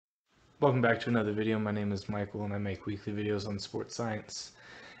Welcome back to another video. My name is Michael and I make weekly videos on sports science.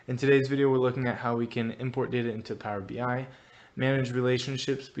 In today's video, we're looking at how we can import data into Power BI, manage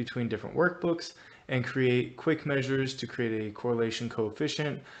relationships between different workbooks, and create quick measures to create a correlation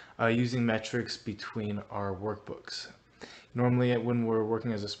coefficient using metrics between our workbooks. Normally, when we're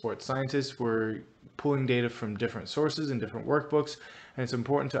working as a sports scientist, we're pulling data from different sources and different workbooks, and it's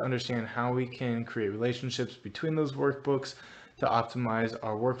important to understand how we can create relationships between those workbooks to optimize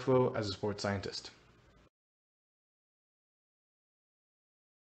our workflow as a sports scientist.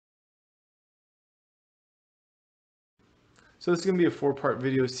 So this is going to be a 4-part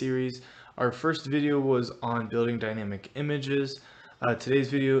video series. Our first video was on building dynamic images. Today's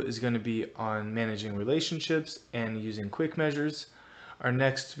video is going to be on managing relationships and using quick measures. Our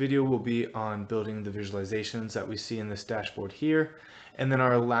next video will be on building the visualizations that we see in this dashboard here. And then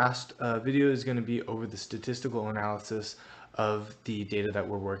our last video is going to be over the statistical analysis of the data that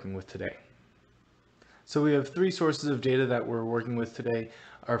we're working with today. So we have 3 sources of data that we're working with today.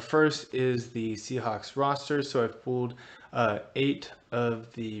 Our first is the Seahawks roster. So I've pulled 8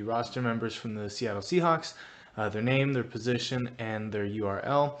 of the roster members from the Seattle Seahawks, their name, their position, and their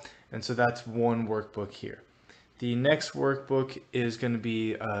URL. And so that's one workbook here. The next workbook is going to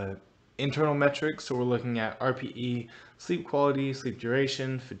be internal metrics. So we're looking at RPE, sleep quality, sleep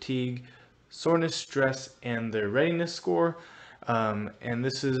duration, fatigue, soreness, stress, and their readiness score. And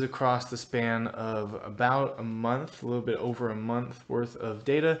this is across the span of about a month, a little bit over a month worth of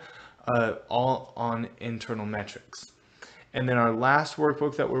data, all on internal metrics. And then our last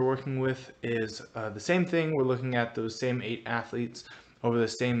workbook that we're working with is the same thing. We're looking at those same 8 athletes over the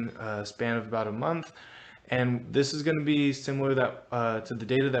same span of about a month. And this is going to be similar to the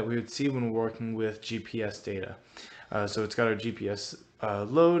data that we would see when we're working with GPS data. So it's got our GPS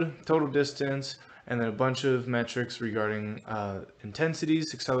load, total distance, and then a bunch of metrics regarding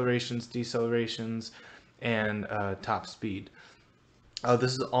intensities, accelerations, decelerations, and top speed.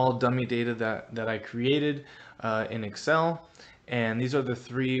 This is all dummy data that I created in Excel, and these are the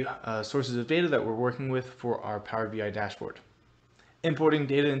 3 sources of data that we're working with for our Power BI dashboard. Importing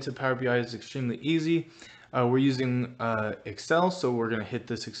data into Power BI is extremely easy. We're using Excel, so we're going to hit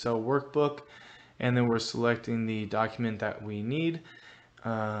this Excel workbook, and then we're selecting the document that we need.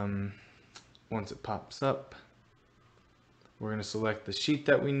 Once it pops up, we're going to select the sheet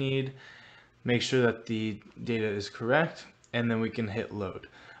that we need, make sure that the data is correct, and then we can hit load.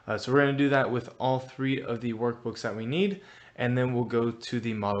 So we're going to do that with all 3 of the workbooks that we need, and then we'll go to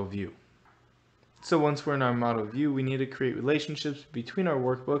the model view. So once we're in our model view, we need to create relationships between our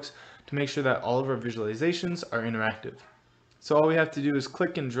workbooks to make sure that all of our visualizations are interactive. So all we have to do is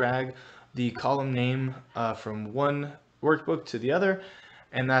click and drag the column name from one workbook to the other,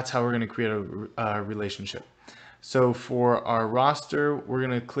 and that's how we're going to create a relationship. So for our roster, we're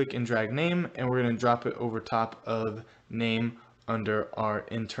going to click and drag name, and we're going to drop it over top of name under our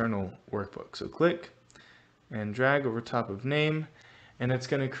internal workbook. So click and drag over top of name, and it's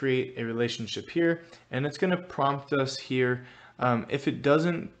going to create a relationship here, and it's going to prompt us here. If it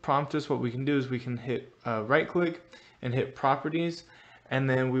doesn't prompt us, what we can do is we can hit right click and hit properties, and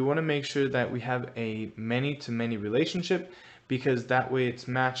then we want to make sure that we have a many-to-many relationship, because that way it's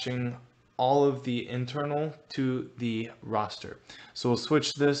matching all of the internal to the roster. So we'll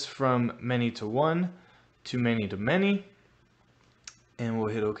switch this from many to one to many to many, and we'll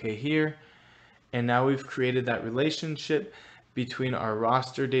hit OK here. And now we've created that relationship between our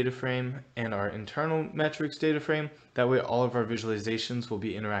roster data frame and our internal metrics data frame. That way all of our visualizations will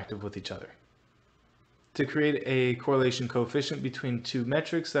be interactive with each other. To create a correlation coefficient between 2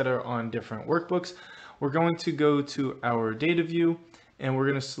 metrics that are on different workbooks, we're going to go to our data view, and we're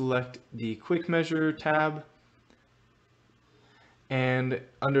going to select the quick measure tab, and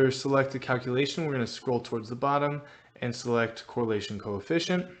under select a calculation, we're going to scroll towards the bottom and select correlation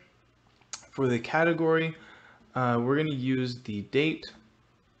coefficient. For the category, we're going to use the date.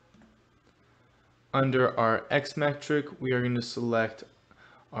 Under our X metric, we are going to select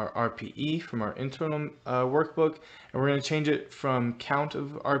our RPE from our internal workbook, and we're going to change it from count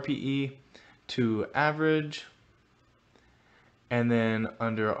of RPE to average. And then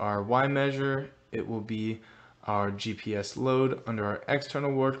under our Y measure, it will be our GPS load under our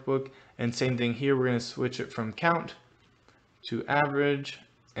external workbook. And same thing here, we're going to switch it from count to average,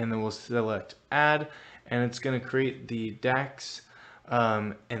 and then we'll select add, and it's going to create the DAX.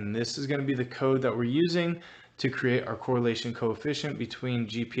 And this is going to be the code that we're using to create our correlation coefficient between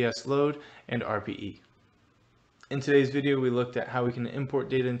GPS load and RPE. In today's video, we looked at how we can import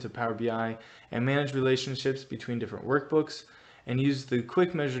data into Power BI and manage relationships between different workbooks, and use the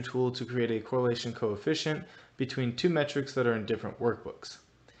quick measure tool to create a correlation coefficient between 2 metrics that are in different workbooks.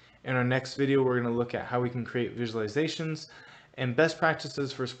 In our next video, we're going to look at how we can create visualizations and best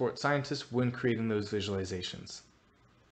practices for sports scientists when creating those visualizations.